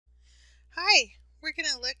Hi, we're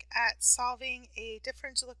going to look at solving a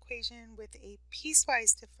differential equation with a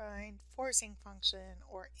piecewise defined forcing function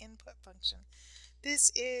or input function.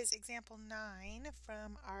 This is example 9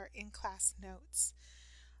 from our in-class notes.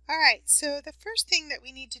 Alright, so the first thing that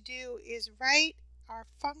we need to do is write our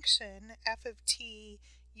function f of t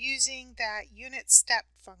using that unit step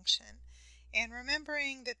function. And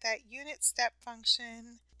remembering that that unit step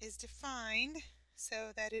function is defined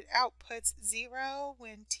so that it outputs 0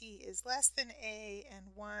 when t is less than a and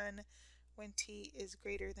 1 when t is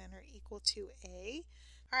greater than or equal to a.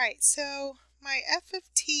 Alright, so my f of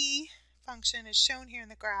t function is shown here in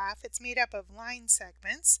the graph. It's made up of line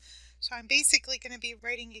segments. So I'm basically going to be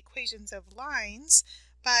writing equations of lines,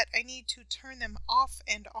 but I need to turn them off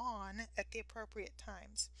and on at the appropriate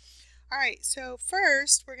times. Alright, so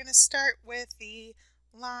first we're going to start with the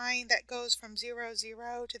line that goes from 0,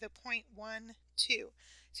 0 to the point 1, 2.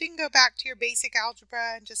 So you can go back to your basic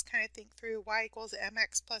algebra and just kind of think through y equals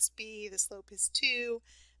mx plus b, the slope is 2,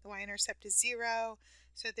 the y-intercept is 0,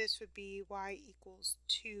 so this would be y equals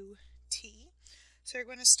 2t. So we're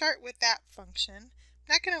going to start with that function. I'm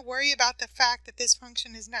not going to worry about the fact that this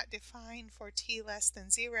function is not defined for t less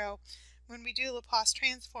than 0. When we do Laplace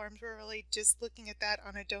transforms, we're really just looking at that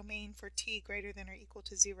on a domain for t greater than or equal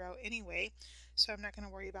to 0 anyway. So I'm not going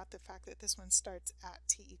to worry about the fact that this one starts at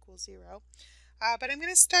t equals 0. But I'm going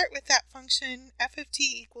to start with that function f of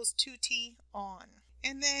t equals 2t on.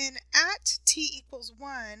 And then at t equals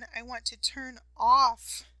 1, I want to turn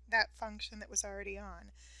off that function that was already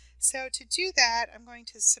on. So to do that, I'm going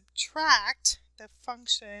to subtract the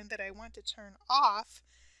function that I want to turn off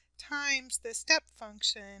times the step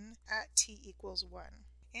function at t equals 1.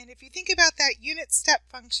 And if you think about that unit step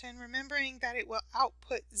function, remembering that it will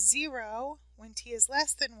output 0 when t is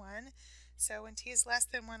less than 1. So when t is less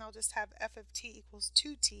than 1, I'll just have f of t equals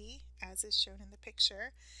 2t, as is shown in the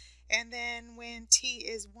picture. And then when t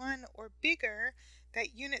is 1 or bigger,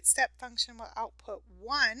 that unit step function will output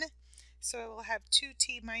 1. So it will have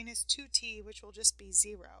 2t minus 2t, which will just be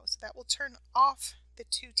 0. So that will turn off the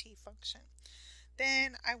 2t function.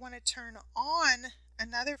 Then I want to turn on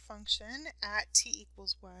another function at t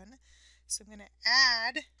equals 1. So I'm going to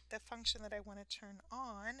add the function that I want to turn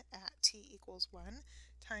on at t equals 1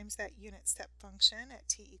 times that unit step function at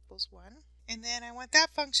t equals 1. And then I want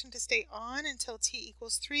that function to stay on until t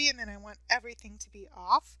equals 3, and then I want everything to be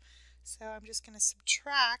off. So I'm just going to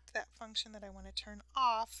subtract that function that I want to turn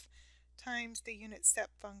off times the unit step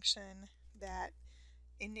function that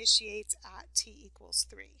initiates at t equals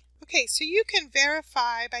 3. Okay, so you can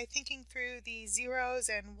verify by thinking through the zeros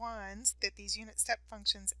and ones that these unit step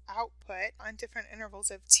functions output on different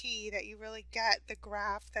intervals of t that you really get the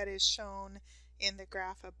graph that is shown in the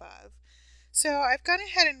graph above. So I've gone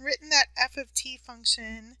ahead and written that f of t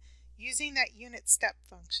function using that unit step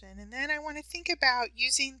function, and then I want to think about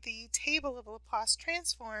using the table of Laplace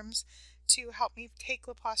transforms to help me take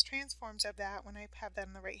Laplace transforms of that when I have that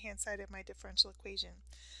on the right hand side of my differential equation.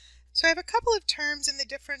 So I have a couple of terms in the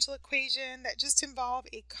differential equation that just involve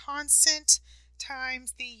a constant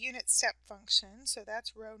times the unit step function. So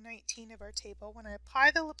that's row 19 of our table. When I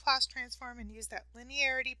apply the Laplace transform and use that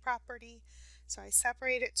linearity property, so I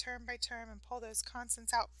separate it term by term and pull those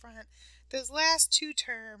constants out front, those last two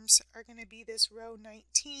terms are going to be this row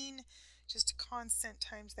 19, just a constant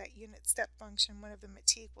times that unit step function, one of them at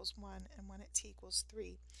t equals 1 and one at t equals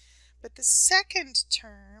 3. But the second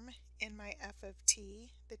term in my f of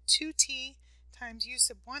t, the 2t times u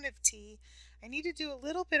sub 1 of t, I need to do a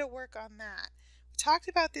little bit of work on that. We talked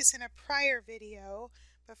about this in a prior video,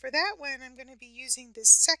 but for that one I'm going to be using this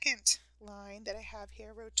second line that I have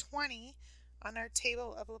here, row 20, on our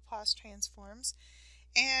table of Laplace transforms.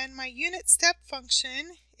 And my unit step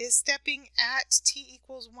function is stepping at t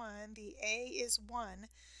equals 1. The a is 1.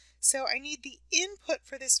 So I need the input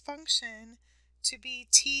for this function to be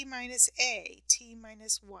t minus a, t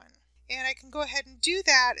minus 1. And I can go ahead and do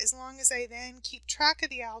that as long as I then keep track of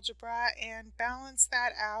the algebra and balance that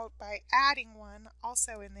out by adding 1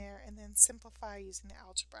 also in there and then simplify using the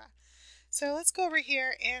algebra. So let's go over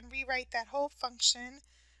here and rewrite that whole function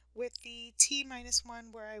with the t minus 1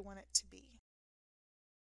 where I want it to be.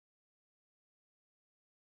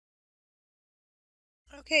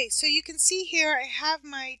 Okay, so you can see here I have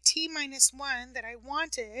my t minus 1 that I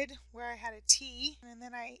wanted, where I had a t, and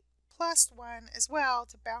then I plus 1 as well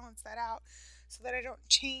to balance that out so that I don't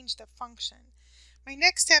change the function. My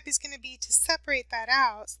next step is going to be to separate that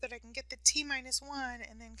out so that I can get the t minus 1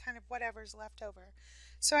 and then kind of whatever's left over.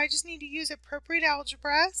 So I just need to use appropriate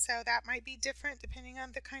algebra, so that might be different depending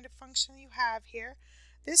on the kind of function you have here.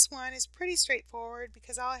 This one is pretty straightforward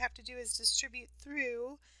because all I have to do is distribute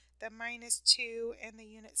through the minus 2 and the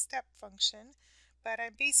unit step function. But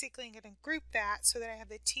I'm basically going to group that so that I have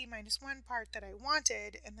the t minus 1 part that I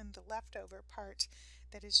wanted, and then the leftover part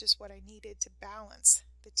that is just what I needed to balance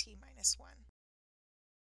the t minus 1.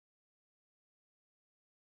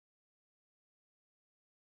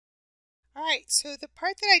 Alright, so the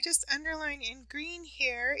part that I just underlined in green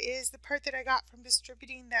here is the part that I got from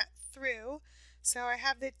distributing that through. So I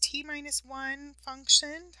have the t minus 1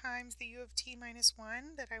 function times the u of t minus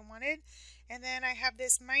 1 that I wanted. And then I have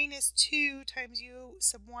this minus 2 times u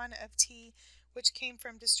sub 1 of t, which came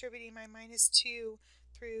from distributing my minus 2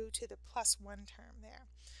 through to the plus 1 term there.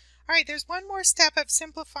 Alright, there's one more step of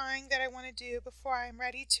simplifying that I want to do before I'm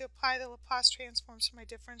ready to apply the Laplace transforms to my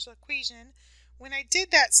differential equation. When I did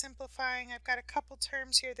that simplifying, I've got a couple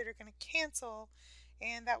terms here that are going to cancel,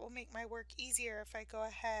 and that will make my work easier if I go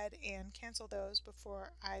ahead and cancel those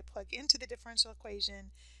before I plug into the differential equation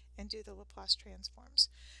and do the Laplace transforms.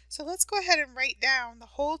 So let's go ahead and write down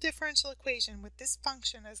the whole differential equation with this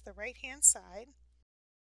function as the right-hand side.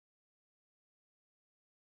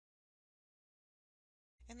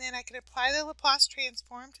 And then I can apply the Laplace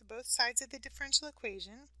transform to both sides of the differential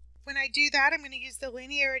equation. When I do that, I'm going to use the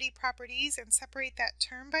linearity properties and separate that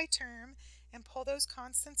term by term and pull those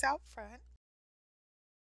constants out front.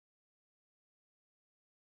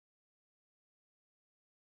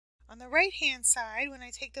 On the right-hand side, when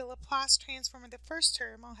I take the Laplace transform of the first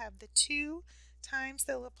term, I'll have the 2 times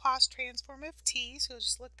the Laplace transform of t, so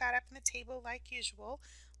just look that up in the table like usual.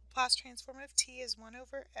 Laplace transform of t is 1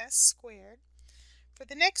 over s squared. For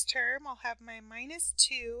the next term, I'll have my minus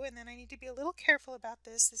 2, and then I need to be a little careful about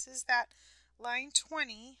this. This is that line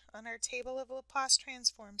 20 on our table of Laplace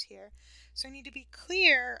transforms here. So I need to be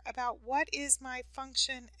clear about what is my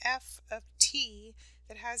function f of t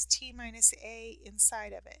that has t minus a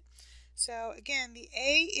inside of it. So again, the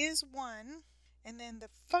a is 1, and then the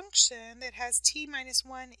function that has t minus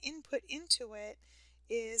 1 input into it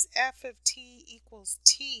is f of t equals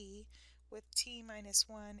t, with t minus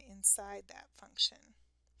 1 inside that function.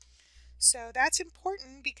 So that's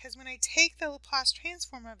important because when I take the Laplace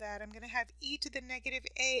transform of that, I'm going to have e to the negative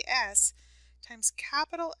as times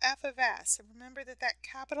capital F of s. And remember that that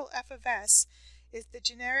capital F of s is the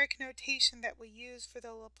generic notation that we use for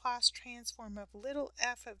the Laplace transform of little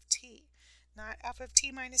f of t. Not f of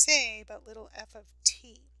t minus a, but little f of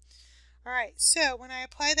t. Alright, so when I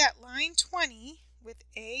apply that line 20 with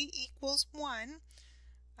a equals 1,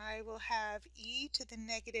 I will have e to the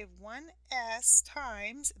negative 1s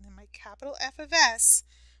times, and then my capital F of s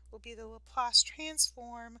will be the Laplace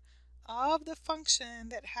transform of the function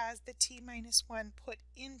that has the t minus 1 put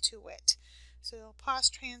into it. So the Laplace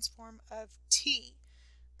transform of t,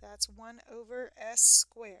 that's 1 over s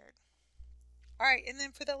squared. Alright, and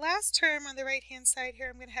then for the last term on the right-hand side here,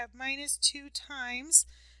 I'm going to have minus 2 times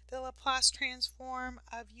the Laplace transform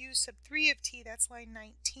of u sub 3 of t, that's line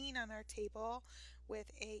 19 on our table,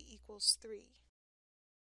 with a equals 3.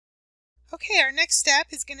 Okay, our next step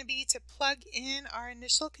is going to be to plug in our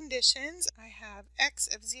initial conditions. I have x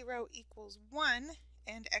of 0 equals 1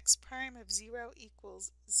 and x prime of 0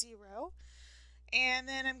 equals 0. And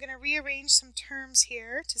then I'm going to rearrange some terms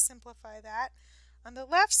here to simplify that. On the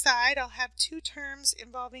left side, I'll have two terms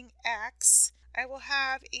involving x. I will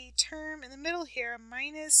have a term in the middle here,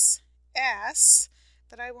 minus s,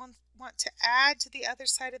 that I want to add to the other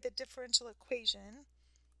side of the differential equation.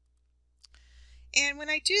 And when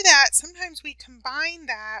I do that, sometimes we combine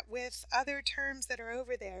that with other terms that are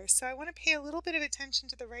over there. So I want to pay a little bit of attention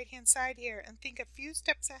to the right-hand side here and think a few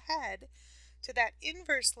steps ahead to that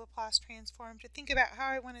inverse Laplace transform to think about how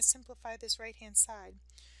I want to simplify this right-hand side.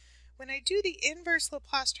 When I do the inverse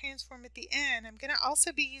Laplace transform at the end, I'm going to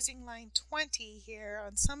also be using line 20 here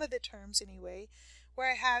on some of the terms anyway,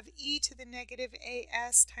 where I have e to the negative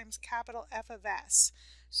as times capital F of s.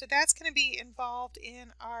 So that's going to be involved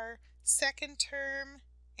in our second term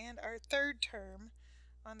and our third term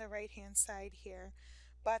on the right-hand side here.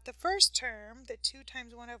 But the first term, the 2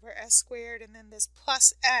 times 1 over s squared, and then this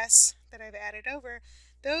plus s that I've added over,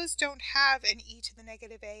 those don't have an e to the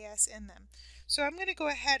negative as in them. So I'm going to go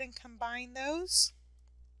ahead and combine those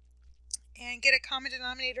and get a common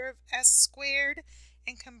denominator of s squared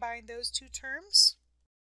and combine those two terms.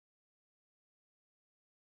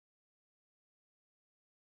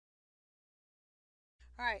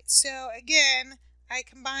 Alright, so again, I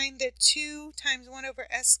combine the 2 times 1 over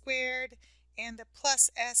s squared and the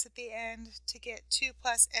plus s at the end to get 2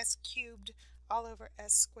 plus s cubed all over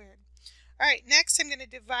s squared. Alright, next I'm going to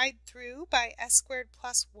divide through by s squared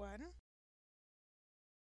plus 1.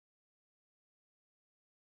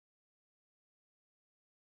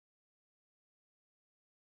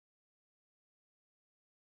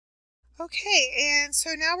 Okay, and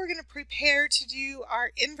so now we're going to prepare to do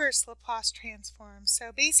our inverse Laplace transform.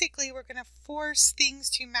 So basically we're going to force things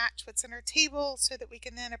to match what's in our table so that we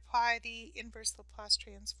can then apply the inverse Laplace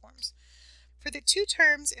transforms. For the two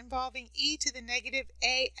terms involving e to the negative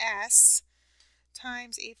as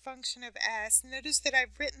times a function of s, notice that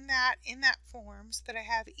I've written that in that form so that I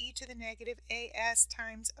have e to the negative as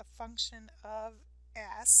times a function of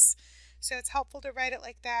s. So it's helpful to write it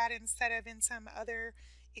like that instead of in some other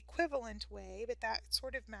equivalent way, but that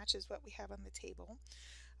sort of matches what we have on the table.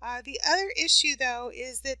 The other issue, though,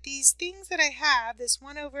 is that these things that I have, this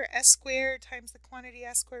 1 over s squared times the quantity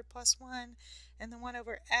s squared plus 1, and the 1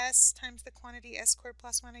 over s times the quantity s squared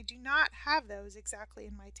plus 1, I do not have those exactly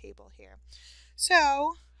in my table here.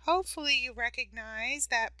 So hopefully you recognize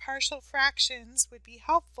that partial fractions would be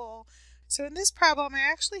helpful. So in this problem, I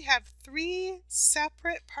actually have 3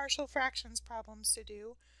 separate partial fractions problems to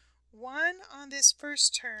do. One on this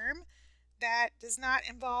first term that does not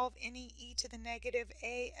involve any e to the negative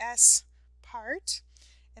as part,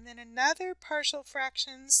 and then another partial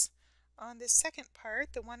fractions on this second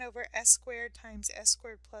part, the 1 over s squared times s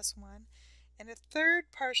squared plus 1, and a third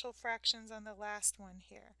partial fractions on the last one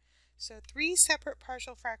here. So 3 separate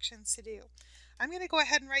partial fractions to do. I'm going to go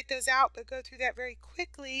ahead and write those out, but go through that very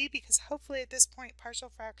quickly because hopefully at this point partial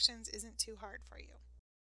fractions isn't too hard for you.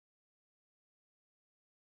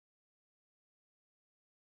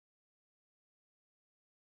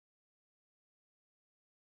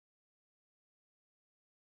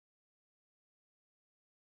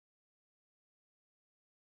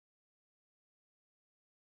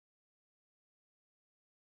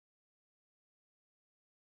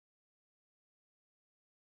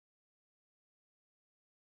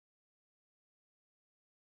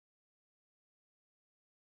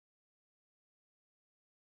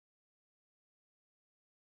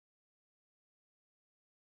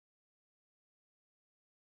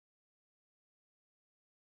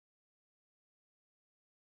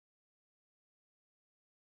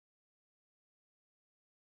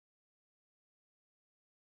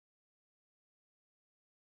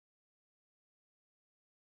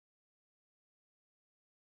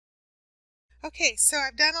 Okay, so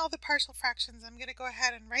I've done all the partial fractions. I'm going to go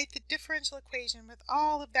ahead and write the differential equation with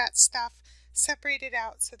all of that stuff separated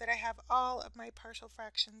out so that I have all of my partial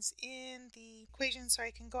fractions in the equation so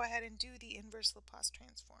I can go ahead and do the inverse Laplace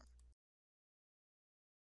transform.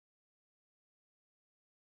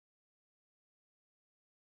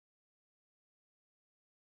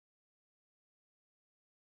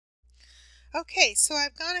 Okay, so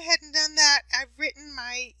I've gone ahead and done that. I've written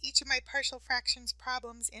each of my partial fractions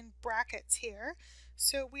problems in brackets here.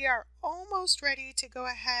 So we are almost ready to go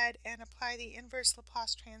ahead and apply the inverse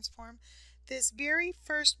Laplace transform. This very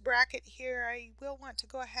first bracket here, I will want to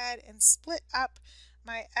go ahead and split up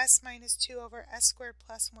my s minus 2 over s squared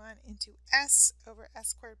plus 1 into s over s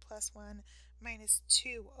squared plus 1 minus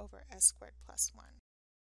 2 over s squared plus 1.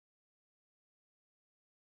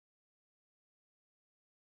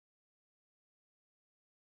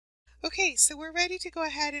 Okay, so we're ready to go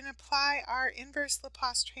ahead and apply our inverse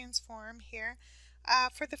Laplace transform here.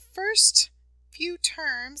 For the first few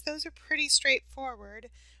terms, those are pretty straightforward.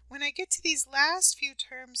 When I get to these last few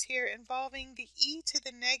terms here involving the e to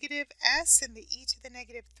the negative s and the e to the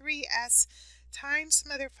negative 3s times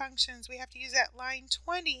some other functions, we have to use that line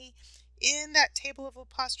 20 in that table of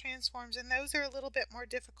Laplace transforms, and those are a little bit more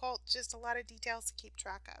difficult, just a lot of details to keep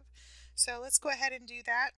track of. So let's go ahead and do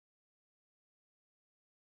that.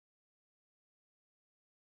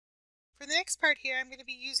 For the next part here, I'm going to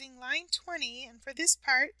be using line 20, and for this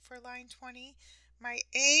part, for line 20, my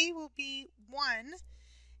a will be 1,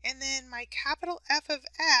 and then my capital F of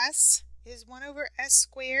s is 1 over s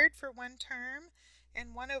squared for one term,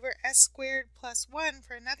 and 1 over s squared plus 1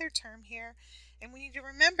 for another term here. And we need to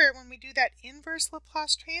remember when we do that inverse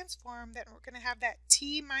Laplace transform that we're going to have that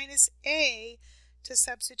t minus a to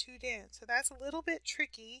substitute in. So that's a little bit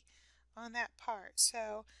tricky on that part.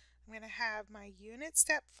 So I'm going to have my unit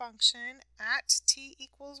step function at t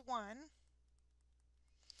equals 1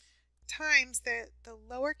 times the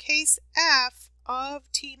lowercase f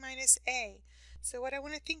of t minus a. So what I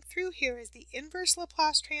want to think through here is the inverse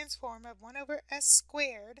Laplace transform of 1 over s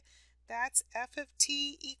squared. That's f of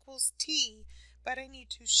t equals t. But I need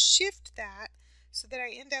to shift that so that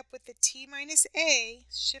I end up with the t minus a,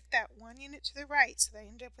 shift that 1 unit to the right so that I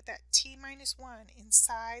end up with that t minus 1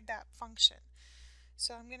 inside that function.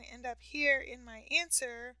 So I'm going to end up here in my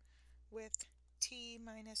answer with t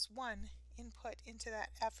minus 1 input into that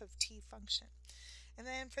f of t function. And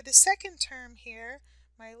then for the second term here,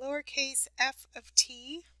 my lowercase f of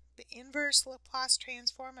t, the inverse Laplace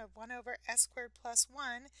transform of 1 over s squared plus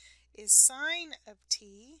 1, is sine of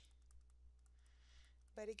t.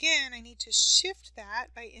 But again, I need to shift that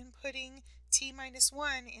by inputting t minus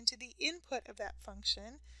 1 into the input of that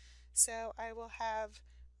function. So I will have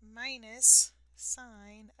minus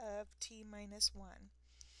sine of t minus 1.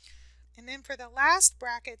 And then for the last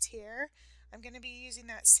brackets here, I'm going to be using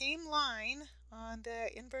that same line on the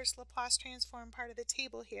inverse Laplace transform part of the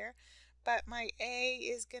table here, but my a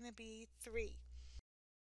is going to be 3.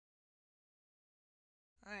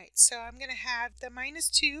 All right, so I'm going to have the minus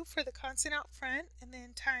 2 for the constant out front, and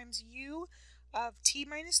then times u of t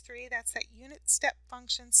minus 3. That's that unit step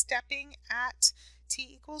function stepping at t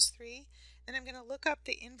equals 3. Then I'm going to look up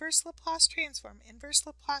the inverse Laplace transform. Inverse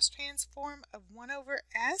Laplace transform of 1 over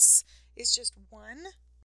s is just 1.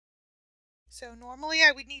 So normally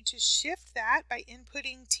I would need to shift that by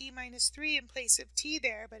inputting t minus 3 in place of t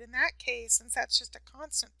there, but in that case, since that's just a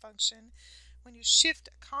constant function, when you shift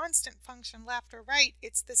a constant function left or right,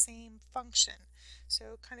 it's the same function.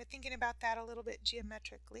 So kind of thinking about that a little bit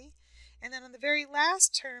geometrically. And then on the very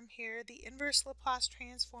last term here, the inverse Laplace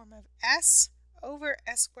transform of s over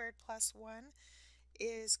s squared plus 1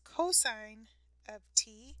 is cosine of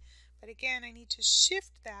t. But again, I need to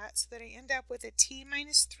shift that so that I end up with a t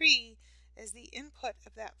minus 3 as the input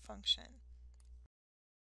of that function.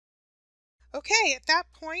 Okay, at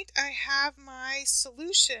that point I have my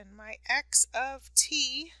solution, my x of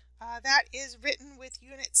t, that is written with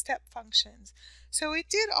unit step functions. So it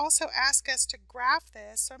did also ask us to graph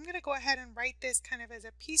this, so I'm going to go ahead and write this kind of as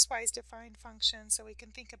a piecewise defined function so we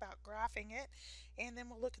can think about graphing it, and then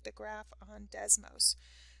we'll look at the graph on Desmos.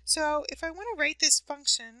 So if I want to write this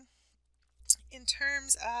function in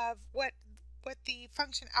terms of what the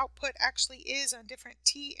function output actually is on different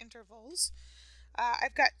t intervals,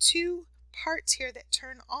 I've got two parts here that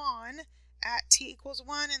turn on at t equals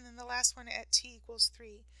 1 and then the last one at t equals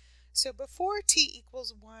 3. So before t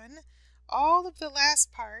equals 1, all of the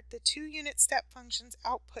last part, the two unit step functions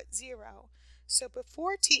output 0. So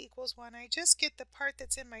before t equals 1, I just get the part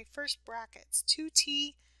that's in my first brackets,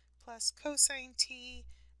 2t plus cosine t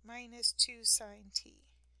minus 2 sine t.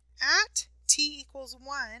 At t equals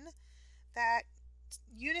 1, that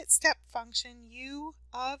unit step function u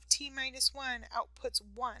of t minus 1 outputs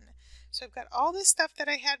 1. So I've got all this stuff that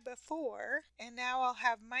I had before, and now I'll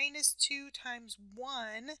have minus 2 times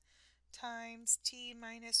 1 times t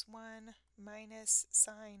minus 1 minus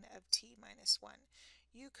sine of t minus 1.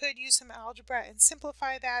 You could use some algebra and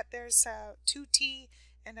simplify that. There's 2t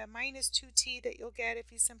and a minus 2t that you'll get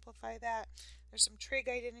if you simplify that. There's some trig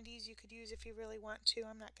identities you could use if you really want to.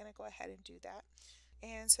 I'm not going to go ahead and do that.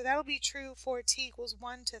 And so that'll be true for t equals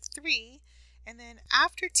 1 to 3. And then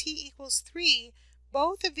after t equals 3,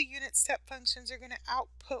 both of the unit step functions are going to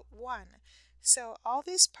output 1. So all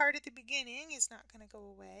this part at the beginning is not going to go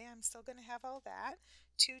away. I'm still going to have all that.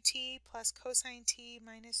 2t plus cosine t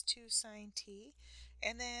minus 2 sine t.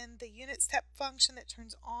 And then the unit step function that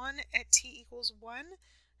turns on at t equals 1,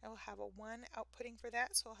 I will have a 1 outputting for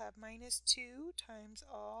that, so I'll have minus 2 times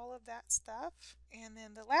all of that stuff. And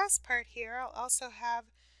then the last part here, I'll also have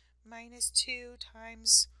minus 2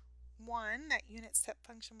 times 1, that unit step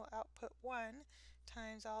function will output 1,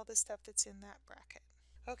 times all the stuff that's in that bracket.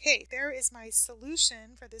 Okay, there is my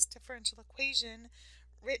solution for this differential equation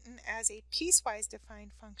written as a piecewise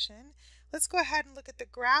defined function. Let's go ahead and look at the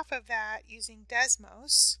graph of that using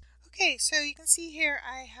Desmos. Okay, so you can see here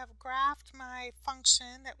I have graphed my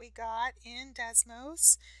function that we got in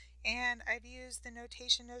Desmos, and I've used the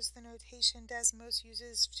notation. Notice the notation Desmos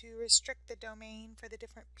uses to restrict the domain for the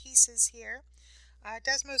different pieces here.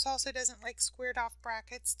 Desmos also doesn't like squared off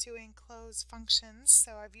brackets to enclose functions,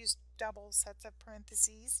 so I've used double sets of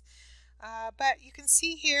parentheses. But you can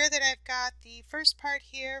see here that I've got the first part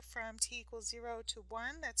here from t equals 0 to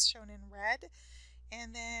 1, that's shown in red.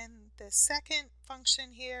 And then the second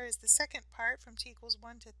function here is the second part from t equals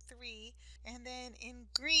 1 to 3. And then in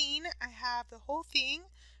green, I have the whole thing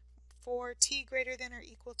for t greater than or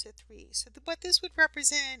equal to 3. So what this would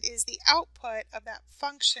represent is the output of that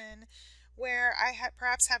function where I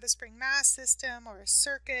perhaps have a spring mass system or a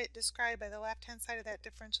circuit described by the left-hand side of that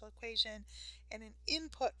differential equation, and an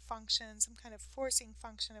input function, some kind of forcing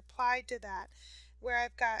function applied to that, where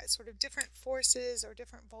I've got sort of different forces or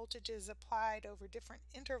different voltages applied over different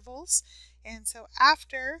intervals. And so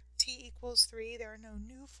after t equals 3, there are no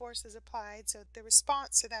new forces applied, so the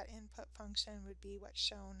response to that input function would be what's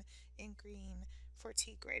shown in green for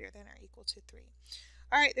t greater than or equal to 3.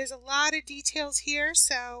 All right, there's a lot of details here,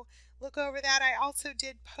 so look over that. I also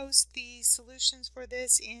did post the solutions for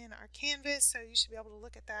this in our Canvas, so you should be able to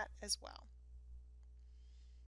look at that as well.